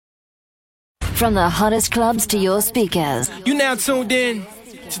From the hottest clubs to your speakers. You now tuned in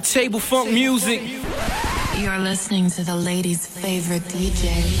to tablefunk music. You're listening to the ladies' favorite DJ.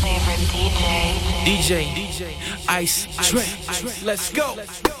 DJ Ice Trey. Let's go.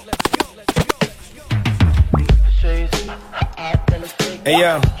 Hey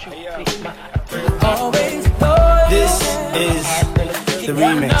yo, this is the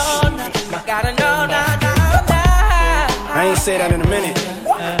remix. I ain't say that in a minute.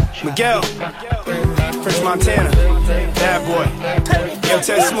 Miguel, French Montana, bad boy. Yo,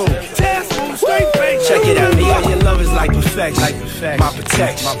 Ted Smooth. Check it out, yo, your love is like perfection. My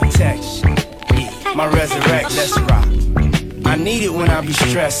protection, my resurrect. Let's rock. I need it when I be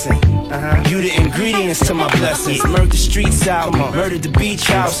stressing. You the ingredients to my blessings. Murdered the streets out, murdered the beach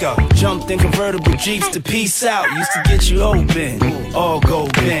house. Jumped in convertible Jeeps to peace out. Used to get you open, all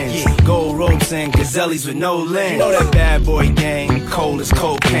gold bins, gold ropes and gazelles with no lens. Know that bad boy gang, cold as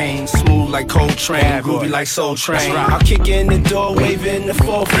cocaine, smooth like Coltrane, groovy like Soul Train. I'll kick in the door, waving the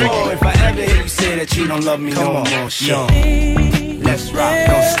 4-4. If I ever hear you say that you don't love me no more, let's rock,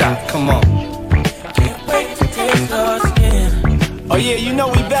 don't stop, come on. Can't wait to taste your skin. Oh yeah, you know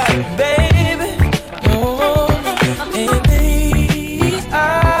we back, baby. Oh, in these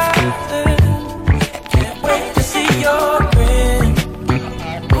eyes, can't wait to see your grin.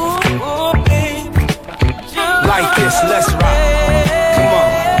 Ooh, baby, like this, let's rock. Come on.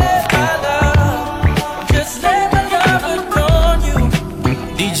 Just let my love adorn you.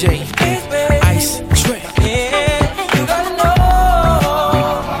 DJ Ice Trey. You gotta know.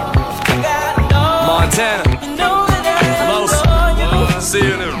 Montana. You know that See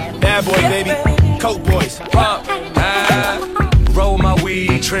you there. Bad boy, baby. Coke boys. Roll my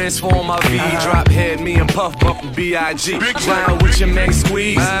weed, transform my V. Drop head, me and Puff bumpin' B.I.G. Round with your man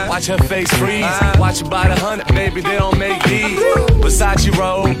squeeze. Watch her face freeze. Watch her by the 100, baby, they don't make these. Versace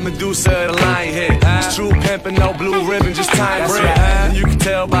roll, Medusa the lion head. It's true pimpin', no blue ribbon, just time bread. And you can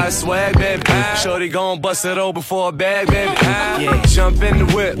tell by the swag, baby. Shorty gon' bust it open for a bag, baby. Jump in the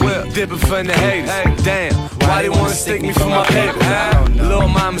whip, dippin' for the haters. Damn, why they wanna stick me for my paper? Little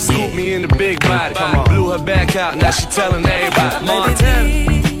mama scooped me in the big body. Blew her back out, now she tellin' everybody.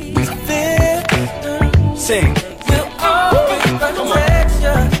 Montana. Sing. we'll always protect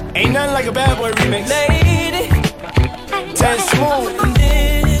you. Ain't nothing like a bad boy remix. Lady, Ted Smooth.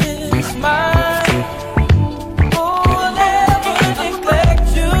 this mine. Oh, I'll never neglect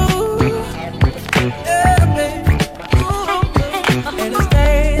you. Yeah, baby. Ooh, and this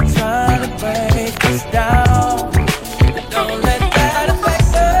day trying to break us down. Don't let that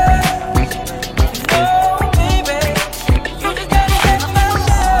affect us. No, baby. You just gotta let my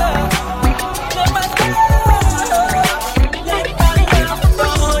love. Let my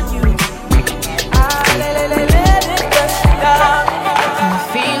love on you. Let it rest down. My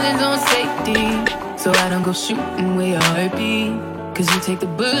feelings on safety, so I don't go shooting where your heart beat. Cause you take the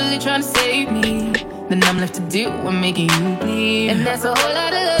bullet trying to save me, then I'm left to deal with making you bleed. And that's a whole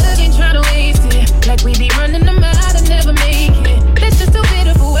lot of love, ain't trying to waste it. Like we be running them out and never make it. That's just too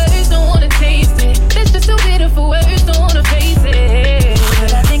bitter for words, don't wanna taste it. That's just too bitter for words, don't wanna face it.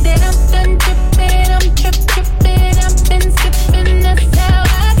 But I think that I'm done tripping, I'm tripping, I've been skipping. That's how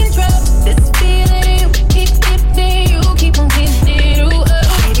I control this feeling. You keep gifting, you keep on getting it. Ooh,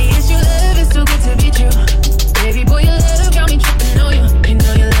 maybe it's your love, it's too good to be true. Baby boy, your love got me tripping on you. You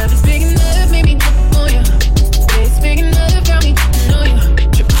know your love is big enough, made me trip on you. It's big enough, got me tripping on you.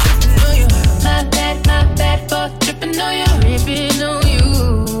 Tripping on you. My bad for tripping on you. Tripping on you.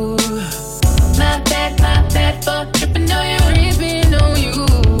 My bad for tripping on you. Tripping on you.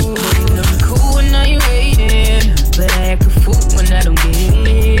 You know I'm cool when I ain't waiting, but I act a fool when I don't get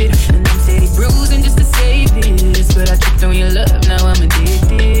it. And I'm steady bruising just to save this, but I tripped on your love, now I'm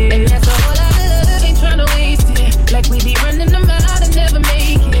addicted. And that's a whole lot of love, ain't tryna waste it. Like we be running them out and never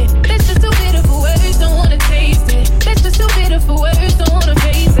make it. That's just too bitter for words, don't wanna taste it. That's just too bitter for words, don't wanna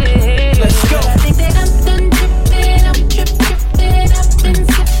face it. Let's go. But I think that I'm done tripping, I'm tripping, I've been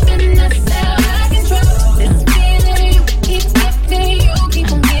skipping. That's how I control this feeling. You keep gifting, you keep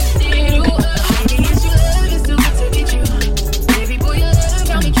on gifting. Ooh, maybe it's your love, it's too good to be true. Baby boy, your love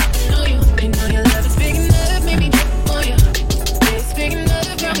got me tripping on you. You know your love is big enough, made me trip on you. It's big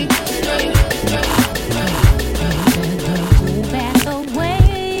enough, got me tripping on you. Back the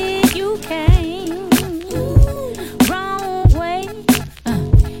way you came, wrong way.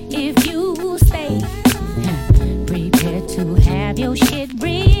 If you stay, prepare to have your shit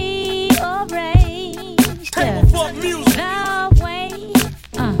rearranged. Tablefunk music. The way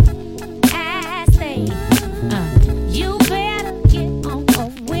I stay, you better get on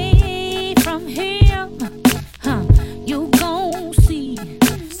away from here. You gon' see,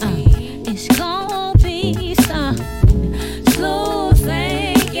 it's gonna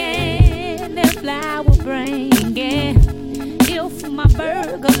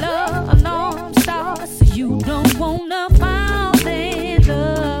burglar alarm starts. So you don't wanna fall in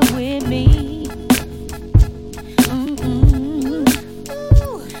love with me.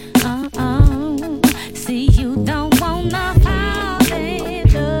 See, you don't wanna fall in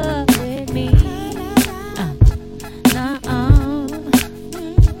love with me.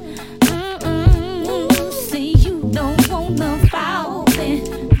 See, you don't wanna fall in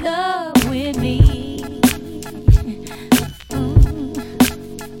love with me.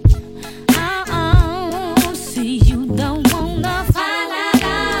 See, you don't wanna fall in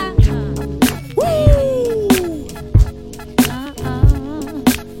love.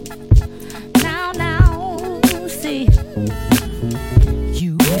 Now, see,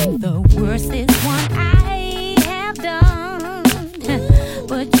 you ain't the worstest one I have done,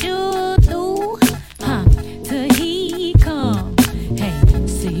 but you do, till he come. Hey,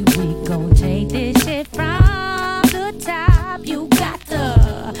 see, we gon' take this shit from the top. You got to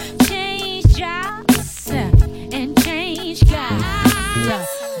change jobs and change guys.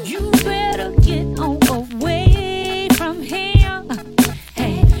 You better get on away from here.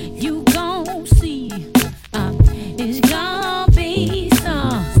 Hey, you gon' see, it's gon' be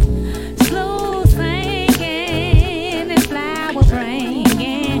some slow singing and flower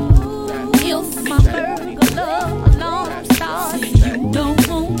bringing. If my burglar alarm starts, you don't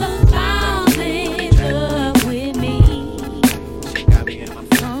wanna fall in love with me.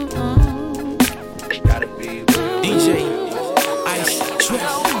 DJ Ice Trip.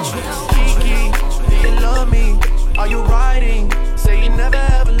 Kiki, do you love me? Are you riding? Say you never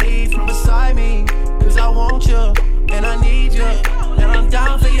ever leave from beside me. Cause I want you, and I need you, and I'm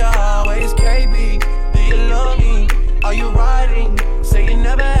down for you always. KB, do you love me? Are you riding? Say you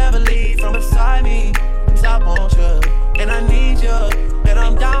never ever leave from beside me. Cause I want you, and I need you, and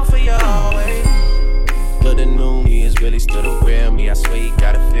I'm down for you always. Look, the new me is really still the real me. I swear you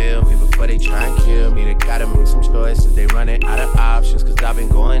gotta feel me before they try and kill me. They gotta make some choices, they running out of options. Cause I've been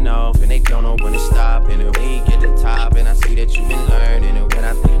going off and they don't know when to stop. And when you get the top and I see that you've been learning. And when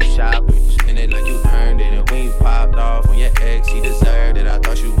I think you shopping, you spend it like you earned it. And when you popped off on your ex, he deserved it. I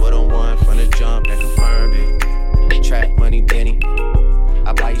thought you would've won from the jump that confirmed it. Track money, Benny.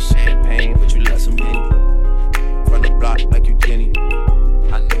 I buy you champagne, but you love some Henny. From the block like you Jenny.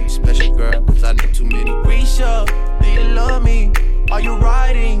 I know you special, girl, cause I know too many. Risha, do you love me? Are you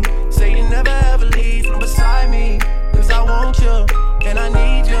riding? Say you never ever leave from beside me. Cause I want you, and I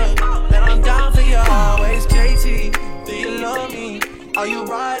need you, and I'm down for you always. JT, do you love me? Are you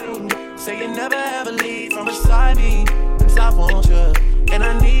riding? Say you never ever leave from beside me. Cause I want you, and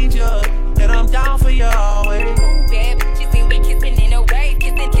I need you, and I'm down for you always. Ooh, bad bitches and we kissing in a way,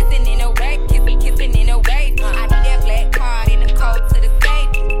 kissing in a way, kissing in a way. I need that black card in the code to the state,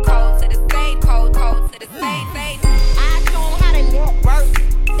 code to the state, code to the state. I show 'em how to network.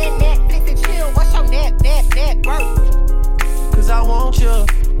 That Netflix and chill. What's your net worth? Cause I want you,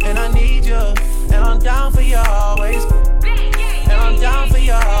 and I need you, and I'm down for you always. And I'm down for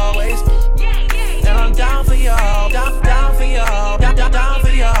you always. And I'm down for you, down for you, down for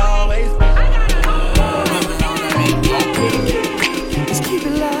you always. Let's keep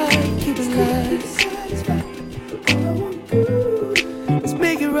it light, keep it light. Let's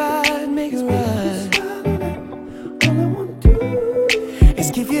make it right, make it right.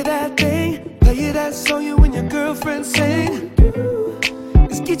 Let's give you that thing, play you that song you and your girlfriend sing.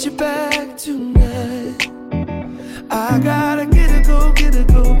 Let's get you back tonight. I gotta get it, go, get it,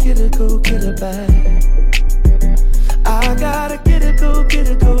 go, get it, go, get it back. I gotta get it, go, get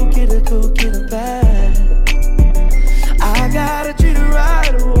it, go, get it, go, get it back. I gotta treat her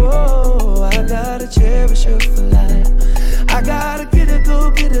right, oh, I gotta cherish her for life. I gotta get it,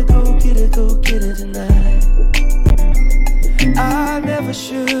 go, get it, go, get it, go, get it tonight. I never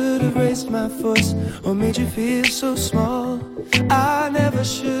should have raised my voice or made you feel so small. I never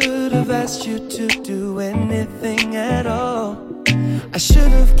should have asked you to do anything at all. I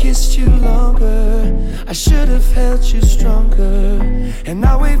should have kissed you longer, I should have held you stronger. And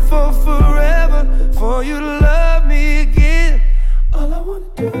I wait for forever for you to love me again. All I wanna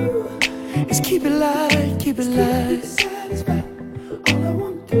do is keep it light, keep it light. All I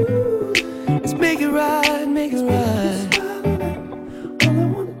wanna do is make it right, make it right.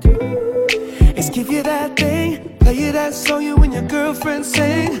 Let's give you that thing, play you that song you and your girlfriend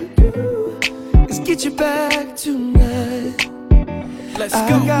sing. Let's get you back tonight. Let's go.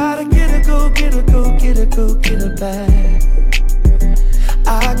 I gotta get it, go, get it, go, get it, go, get it back.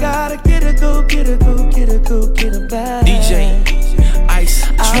 I gotta get it, go, get it, go, get it, go, get it back. DJ Ice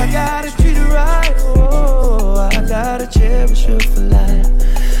Trip. I gotta treat her right, oh, I gotta cherish her for life.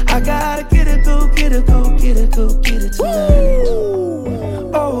 I gotta get it, go, get it, go, get it, go, get it tonight.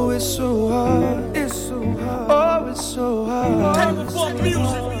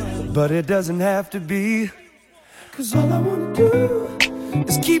 but it doesn't have to be. 'Cause all I wanna do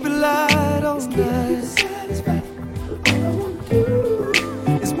is keep it light all night. All I wanna do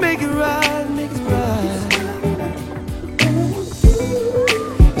is make it right, make it right.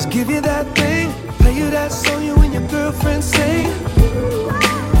 Just give you that thing, play you that song you and your girlfriend sing.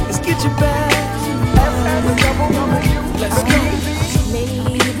 Let's get you back. Let's go.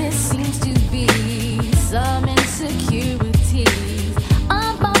 Lately there seems to be some insecurities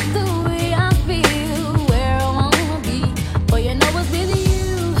about the way I feel, where I wanna be. But you know it's with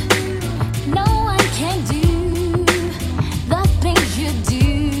you, no one can do the things you do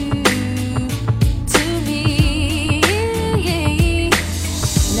to me.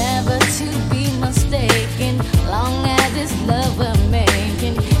 Never to be mistaken, long as this love we're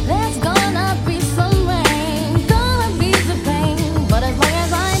making. There's gonna be some rain, gonna be the pain, but as long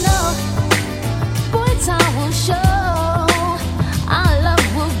as I know, boy, time will show, our love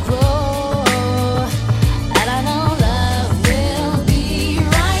will grow, and I know love will be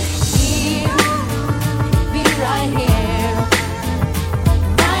right here, be right here,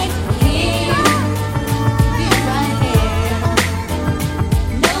 right here, be right here.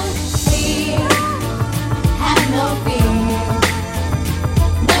 No fear, have no fear,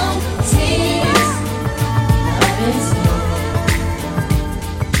 no tears, love is here.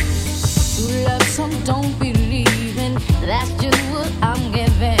 True love, some don't believe in, that's just what I'm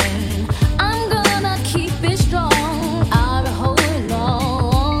giving. I'm gonna keep it strong, I'll be holding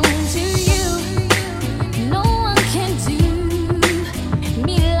on to you. No one can do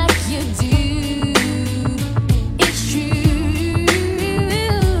me like you do, it's true.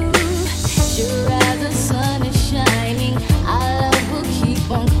 Sure as the sun is shining, our love will keep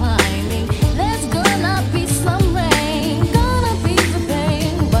on climbing. There's gonna be some rain, gonna be the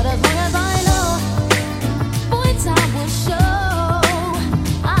pain, but as long as I know, boy, time will show,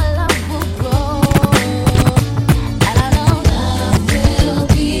 our love will grow, and I know love will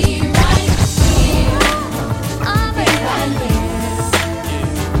be right here. I'll be right here,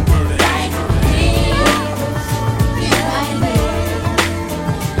 right here, be right there.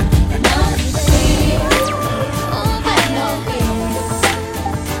 No fear, have no fear, no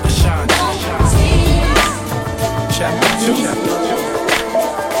tears. Chapter 2.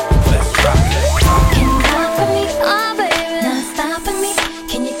 Let's rock it. Can you rock for me, oh baby, not stopping me?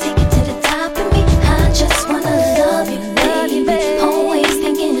 Can you take it to the top of me? I just wanna love you, baby. Always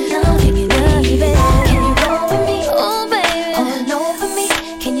thinking of you, baby. Can you roll with me, oh baby, all over me?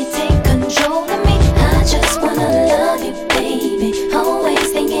 Can you take control of me? I just wanna love you, baby.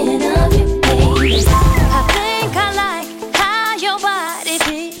 Always thinking of you, baby. I think I like how your body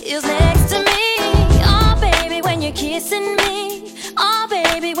feels next to me. Oh baby, when you're kissing me. Oh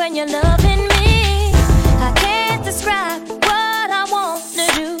baby, when you're loving me. I can't describe what I wanna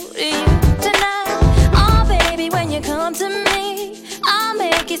do to you tonight. Oh baby, when you come to me, I'll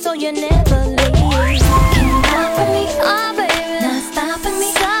make it so you never leave. Can you rock for me, oh baby, not stopping me?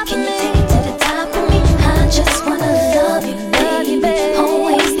 Can you take it to the top of me? I just wanna love you, baby.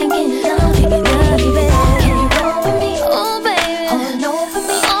 Always thinking of you, baby. Can you roll with me, oh baby, all over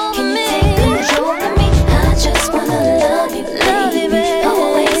me? Can you take control of me? I just wanna love you, baby.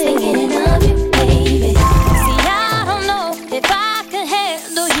 Always thinking of you, baby. See, I don't know if I could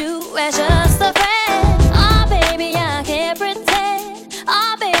handle you as just a friend. Oh baby, I can't pretend.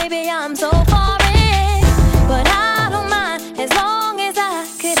 Oh baby, I'm so foreign, but I don't mind as long as I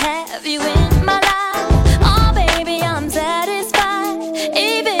could have you in my life. Oh baby, I'm satisfied,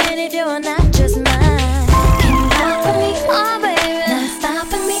 even if you're not just mine. Can you rock for me, oh baby, not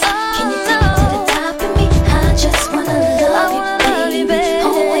stopping me? Can you take it to the top of me? I just wanna love you, baby.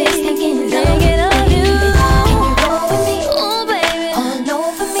 Always thinking of you. Can you roll with me, oh baby, all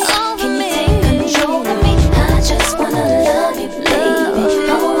over me? Can you take control of me? I just wanna love you, baby.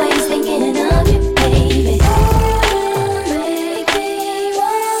 Always thinking of you, baby. Make me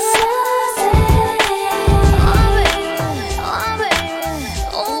wanna say, oh baby, oh baby,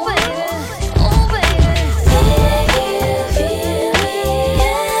 oh baby, oh baby. Make you feel me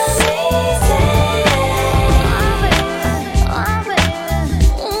as we say, oh baby,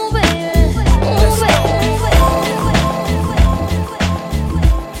 oh baby, oh baby.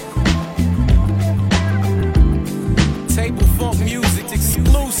 Tablefunk music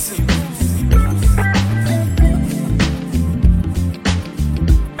exclusive.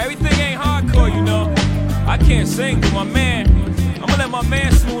 Everything ain't hardcore, you know. I can't sing, but my man, I'ma let my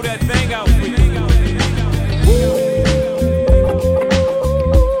man smooth that thing out for you.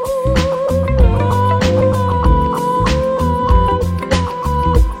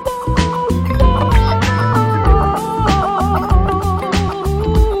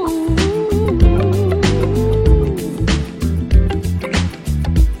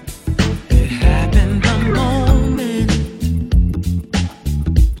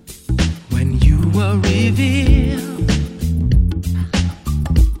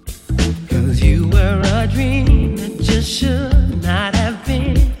 This should not have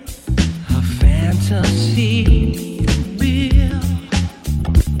been a fantasy real.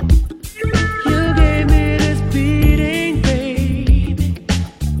 You gave me this beating, baby,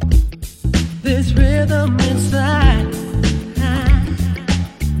 this rhythm inside.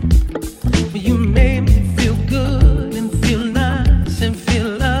 You made me feel good and feel nice and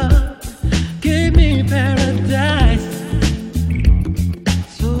feel love. Gave me paradise.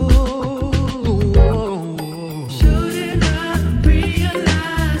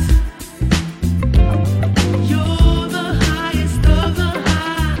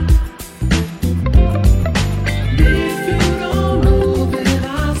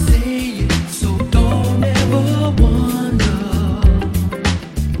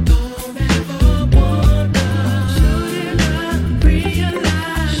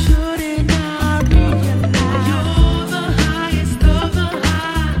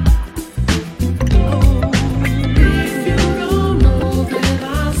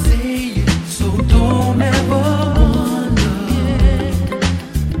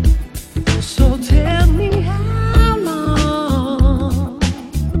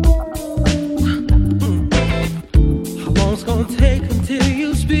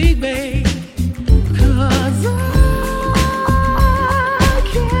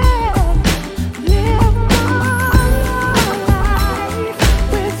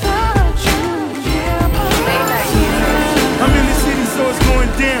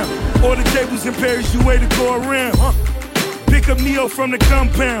 From the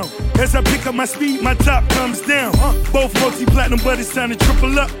compound, as I pick up my speed, my top comes down. Both multi-platinum, but it's time to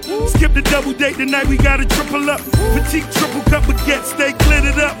triple up. Skip the double date tonight, we gotta triple up. Petite triple cup baguette, stay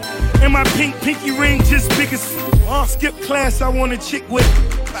glittered up. And my pinky ring just big as. Skip class, I want a chick with.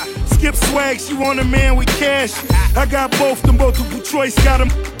 Skip swag, she want a man with cash. I got both, the multiple choice, got them.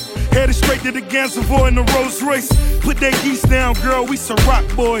 Headed straight to the Gansevoort in the Rolls Royce. Put that geese down, girl, we some rock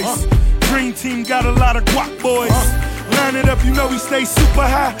boys. Dream team got a lot of guap boys. Line it up, you know we stay super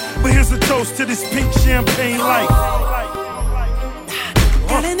high. But here's a toast to this pink champagne light.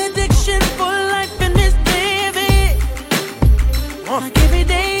 Got an addiction for life in this baby. Like every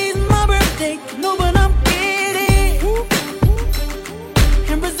day is my birthday, know what I'm getting.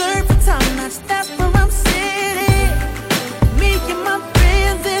 And reserved for time, that's where I'm sitting. Me and my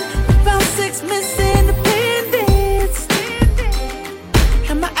friends in about 6 Miss Independence.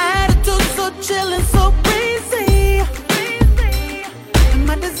 And my attitude so chillin', so breezy. And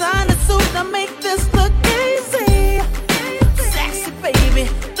my designer suit, I make this look easy. Sexy baby,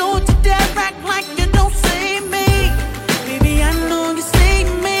 don't you dare act like you don't see me. Baby, I know you see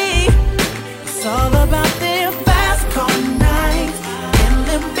me. It's all about them fast car nights and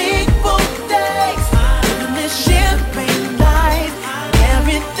them big boat days. Living this champagne life,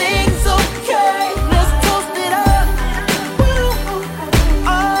 everything's okay. Let's toast it up.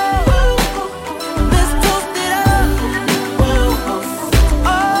 Oh, let's toast it up.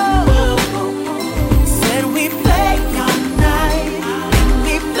 Oh, said we play all night and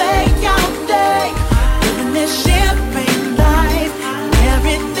we play all day. Living this champagne life,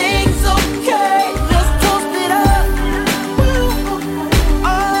 everything's okay. Let's toast it up. Oh,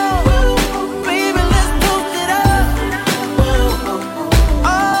 baby, let's toast it up.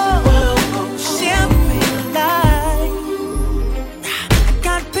 Oh, champagne life. I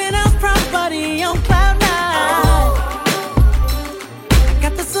got penthouse property on cloud nine. I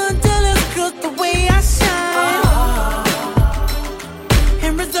got the sun jealous 'cause the way I shine.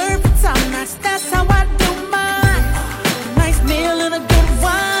 And reserved for time nights, that's how I do mine. A nice meal and a good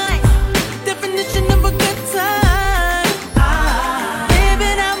wine, definition of a good time.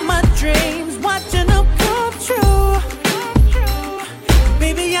 Living out my dreams, watching them come true.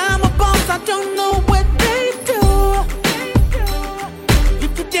 Baby, I'm a boss, I don't know what they do.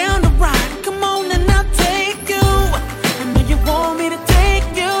 If you're down to ride, come on and I'll take you. I know you want me to take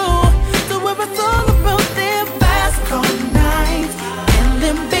you. So if it's all about them fast car nights and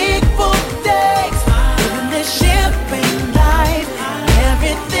them big boat days, living this champagne life,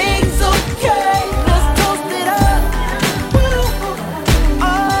 everything's okay. Let's toast it up.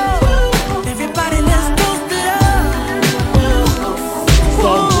 Oh, everybody, let's toast it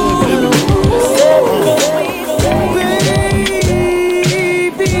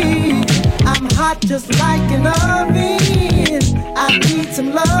Baby, I'm hot just like an oven. I need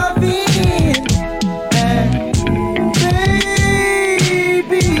some loving. And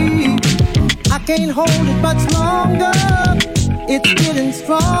baby, I can't hold it much longer. It's getting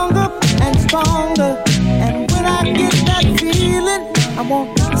stronger and stronger. And when I get that feeling, I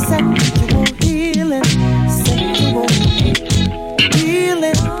want sexual healing. Sexual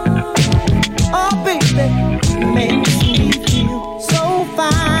healing. Oh baby, make me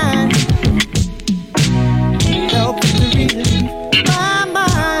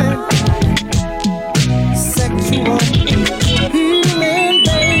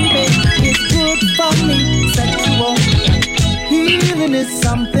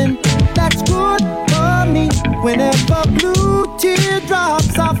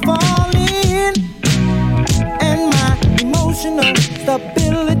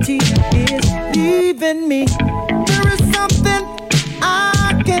reality is leaving me. There is something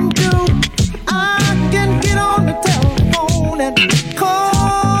I can do. I can get on the telephone and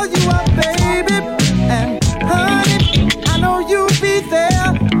call you up, baby. And honey, I know you'll be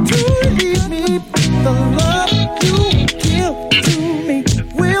there to relieve me. The love you give to me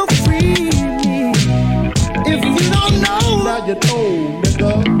will free me. If you don't know, now you know,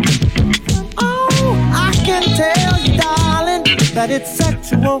 nigga. Oh, I can tell you, darling, that it's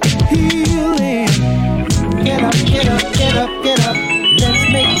sexual healing. Get up, get up, get up, get up. Let's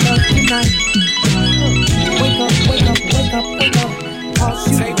make love tonight. Wake up, wake up, wake up, wake up. 'Cause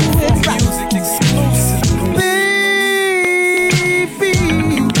you do it right. Music exclusive. Baby,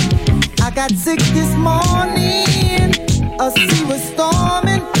 I got sick this morning. A sea was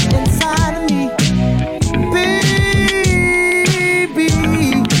storming inside of me. Baby,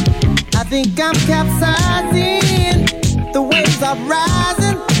 I think I'm capsizing. The waves are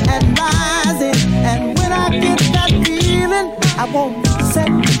rising and rising. And when I get that feeling, I want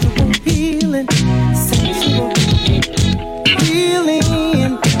sexual healing. Sexual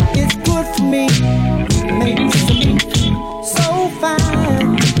healing is good for me. Makes me so fine.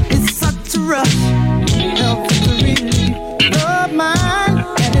 It's such a rush. Helps to relieve the mind.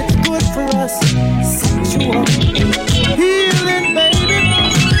 And it's good for us. Sexual healing, baby.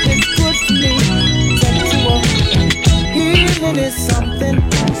 It's good for me. Sexual healing is something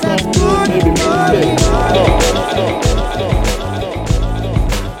that's good for me.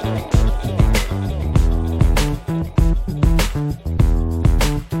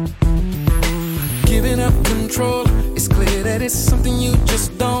 Giving up control, it's clear that it's something you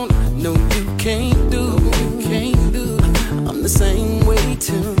just don't know you can't do. You can't do. I'm the same way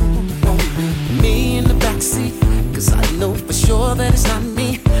too. Me in the backseat, 'cause I know for sure that it's not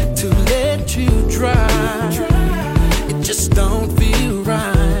me to let you drive. It just don't feel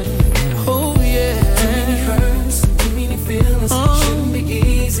right. Oh yeah. Too many hurts, too many feelings. Shouldn't be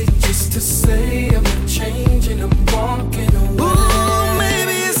easy just to say I'm not changing, I'm walking away. Ooh,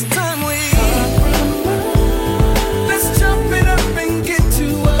 maybe it's time we let's jump it up and get to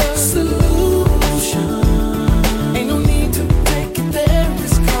a solution. Ain't no need to take it there,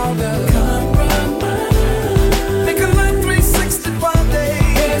 it's called a compromise. Make a life 365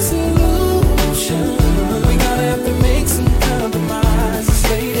 days solution. We gotta have to make some compromises,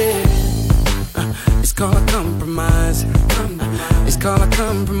 lady. It's called a compromise. It's called a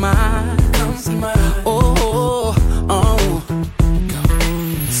compromise. Oh, oh.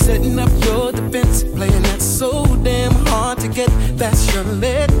 Setting up your defense, playing that so damn hard to get. That's your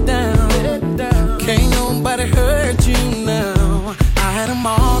letdown. Can't nobody hurt you now. I had them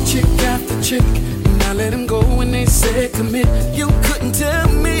all chick after chick, and I let them go when they said commit. You couldn't tell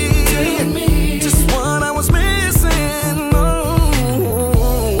me just what I was missing.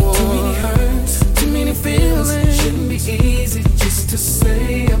 Oh. Too many hurts, too many feelings. Shouldn't be easy just to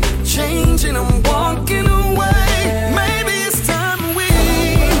say I'm changing, I'm walking away. Maybe it's time we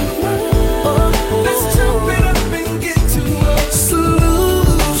let's jump it up and get to a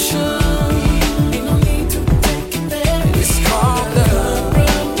solution. Ain't no need to take it there. It's called the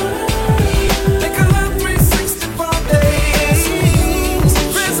make a love 365 days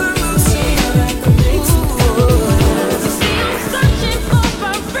resolution. I'm searching for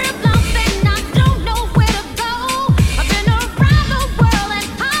a real love and I don't know where to go. I've been around the world and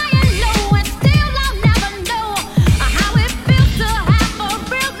high and low, and still I'll never know how it feels to have a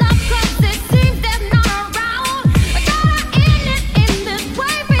real love, 'cause it seems there's none around. I gotta end it in this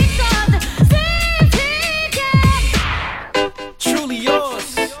way because Truly yours.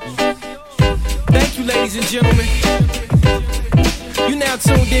 Thank you, ladies and gentlemen. You now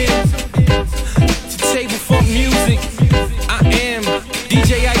tuned in to Tablefunk Music. I am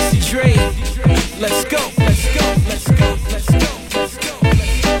DJ Icy Dre. Let's go. Let's go. Let's go. Let's go. Let's go.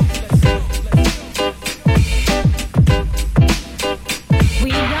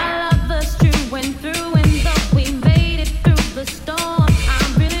 we are lovers true and through, and though we made it through the storm, I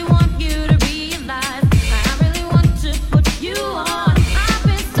really want you to realize I really want to put you on. I've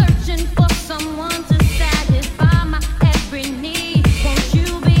been searching for someone to satisfy my every need. Won't you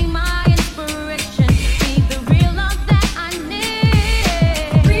be my inspiration? Be the real love that I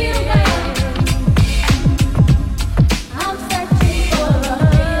need. Real love. I'm searching for a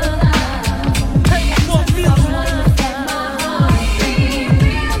real love. Someone to set my heart free.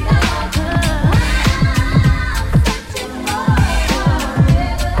 Real love. I'm searching for a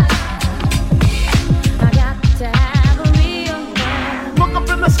real love. I got to have a real love. Look up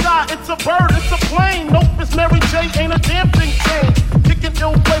in the sky, it's a bird, it's a plane. Nope, it's Mary J, ain't a damn thing changed. Kicking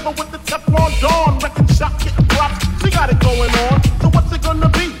ill flavor with the Teflon Dawn. Wrecking shop, getting props, she got it going on. So what's it gonna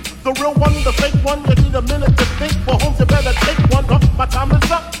be? real one, the fake one. You need a minute to think. For homes, you better take one. My time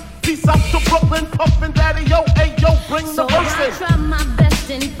is up. Peace out to Brooklyn, Puffin' Daddy, yo, hey, yo, bring the verse in. So I try my best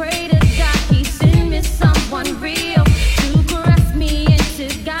and pray to God he send me someone real to caress me and to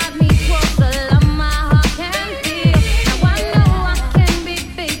guide me towards the love my heart can feel. Now I know I can be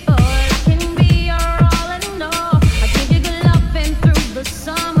faithful, I can be your all in all. I give you good loving through the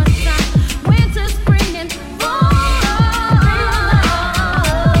summertime, winter, spring, and fall.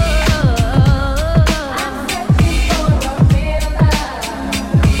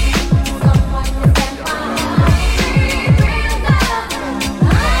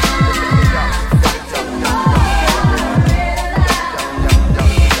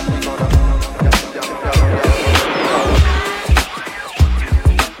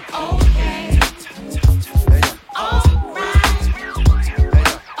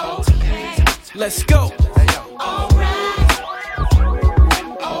 Let's go.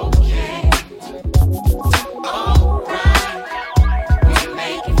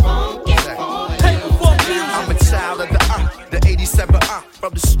 I'm a child of the 87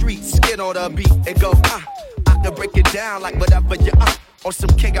 from the streets, skin on the beat and go I can break it down like whatever you on some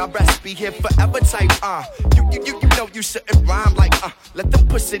king I recipe here forever type you know you shouldn't rhyme like let them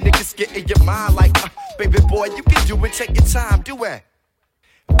pussy niggas get in your mind like baby boy you can do it, take your time, do it.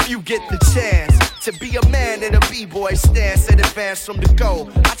 You get the chance to be a man in a b-boy stance in advance from the goal.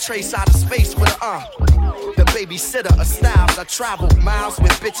 I trace out of space with the babysitter of styles. I travel miles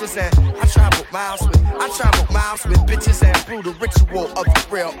with bitches and I travel miles with bitches and through the ritual of the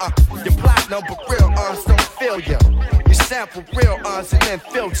real your platinum but real don't fail you. You sample real and then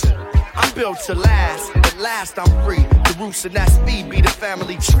filter. I'm built to last, at last I'm free. The roots and that's me be the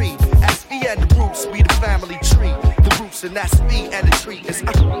family tree. SV and the roots be the family tree. The roots and that's me and the tree is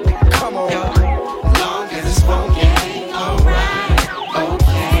come on. Long as it's funky, alright,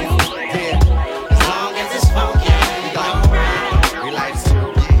 okay. Yeah. As long as it's funky, alright.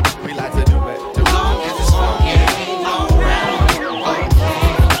 We like to do it. Long as it's funky, alright, okay.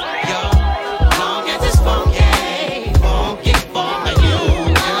 Yo, long as it's funky, funky for you.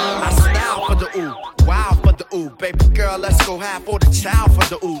 I style for the ooh, wow for the ooh. Baby girl, let's go half for the child for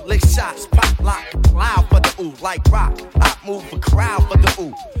the ooh. Lick shots, pop, lock, loud for the ooh. Like rock, I move a crowd for the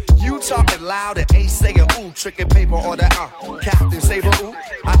ooh. You talking loud and ain't saying ooh, tricking paper on that Captain Saber ooh.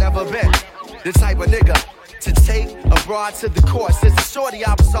 I never been the type of nigga to take a broad to the course. Since a shorty,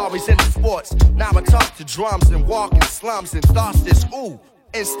 I was always into sports. Now I talk to drums and walk in slums and thoughts this ooh.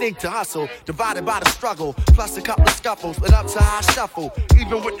 Instinct to hustle, divided by the struggle. Plus a couple of scuffles, but up to high shuffle.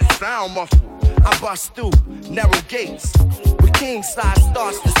 Even with the sound muffled, I bust through narrow gates. With king size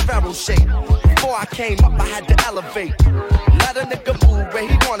starts the sparrow shape. Before I came up, I had to elevate. Let a nigga move where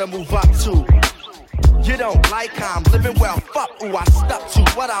he wanna move up to. You don't like how I'm living well, fuck ooh, I stuck to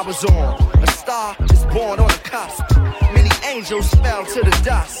what I was on. A star is born on the cusp. Many angels fell to the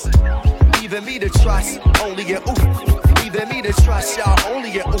dust. Leaving me to trust only in ooh. Leaving me to trust y'all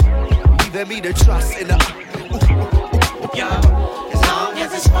only in ooh. Leaving me to trust in the ooh. Yo, as long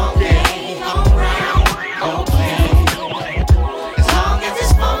as it's funky, alright, okay. As long as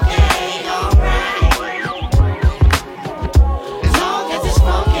it's funky, alright. As long as it's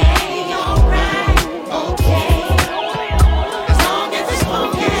funky, alright, okay. As long as it's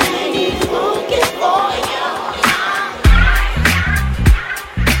funky, funky for you.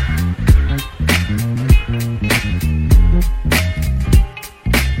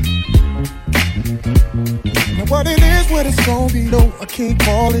 What it is, what it's gonna be, no, I can't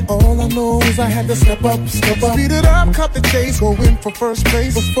call it. All I know is I had to step up. Speed it up, cut the chase, go in for first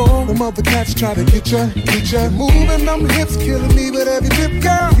place. Before them other cats try to get ya. Moving them hips, killing me with every tip,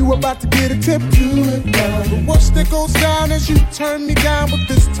 girl. You about to get a tip, do it now. The worst that goes down is you turn me down, but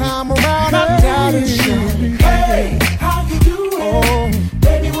this time around I doubt it. Hey, how you doing? Oh,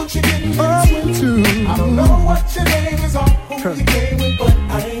 Baby, what you getting into? I don't know what your name is or who you came with, but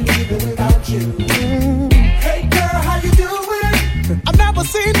I ain't leaving without you. Hey girl, how you doing? I've never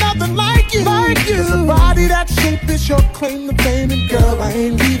seen nothing like you. There's a body that shape is your claim to fame, and girl, I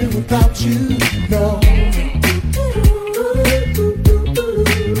ain't leaving without you. No.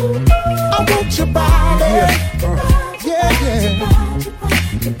 I want your body. Yeah.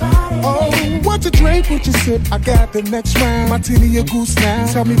 Oh, what you drink, what you sip? I got the next round. Martini or goose now.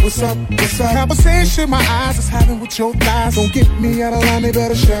 Tell me what's up. Conversation my eyes is having with your thighs. Don't get me out of line, they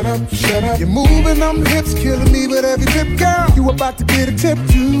better shut up. You're moving them hips, killing me with every tip, girl. You about to get a tip,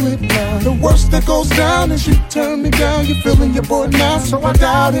 do it now. The worst that goes down is you turn me down. You're feeling your boy now, so I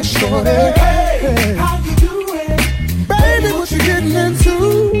doubt it, shorty. Hey, how you doing? Baby, what you getting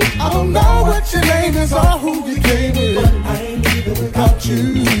into? I don't know what your name is or who you came with, but I ain't leaving without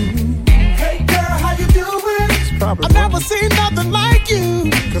you. I've never seen nothing like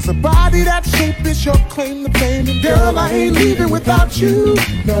you. Cause a body that shape is your claim to fame. And girl, I ain't leaving without you.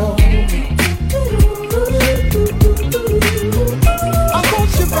 No. I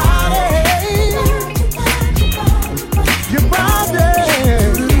want your body. Your body.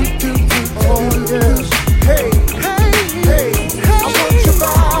 Oh yes. Hey, hey, hey. I want your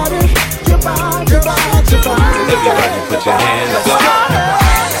body. Your body, your body, your body. Everybody put your hands up.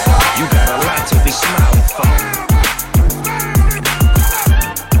 You got a lot to be smiling for.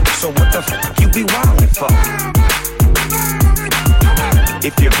 So what the fuck you be wildin' for?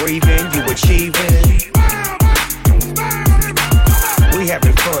 If you're breathing, you achieving. We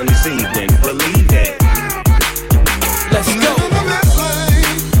having fun this evening, believe that. Let's go.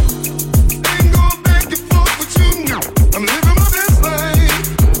 Ain't going back and forth with you. I'm living my best life.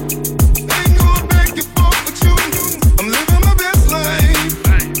 Ain't going back and forth with you. I'm living my best life.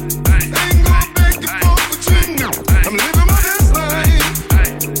 Ain't going back and forth with you. I'm living my best life.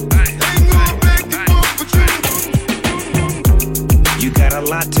 Ain't going back and forth with you. You got a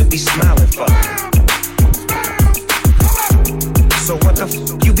lot to be smiling for. So what the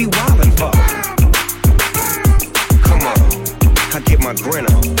fuck you be wildin' for? Come on, I get my grin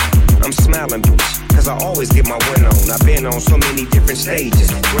on. I'm smiling, bitch, cause I always get my win on. I've been on so many different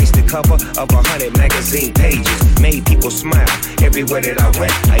stages. Graced the cover of 100 magazine pages. Made people smile everywhere that I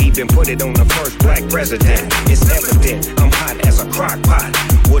went. I even put it on the first black president. It's evident I'm hot as a crock pot.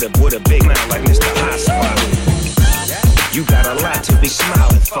 With a big mouth like Mr. Hot Spot. You got a lot to be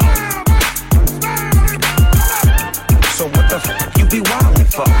smiling for. So what the fuck you be wildin'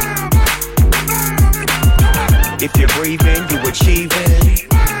 for? If you're breathing, you achieving.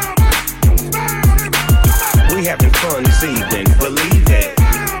 We having fun this evening, believe that.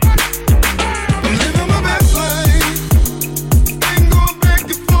 I'm living my best life. Ain't going back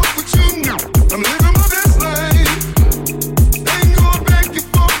and forth with you. I'm living my best life. Ain't going back and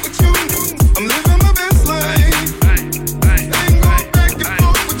forth with you. I'm living my best life. Ain't going back and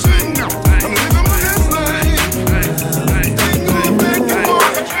forth with you. I'm living my best life. Ain't going back and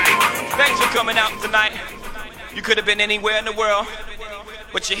forth with you. Thanks for coming out tonight. You could have been anywhere in the world,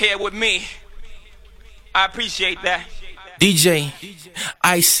 but you're here with me. I appreciate that. DJ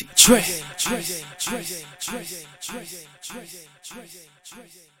Icy Trey.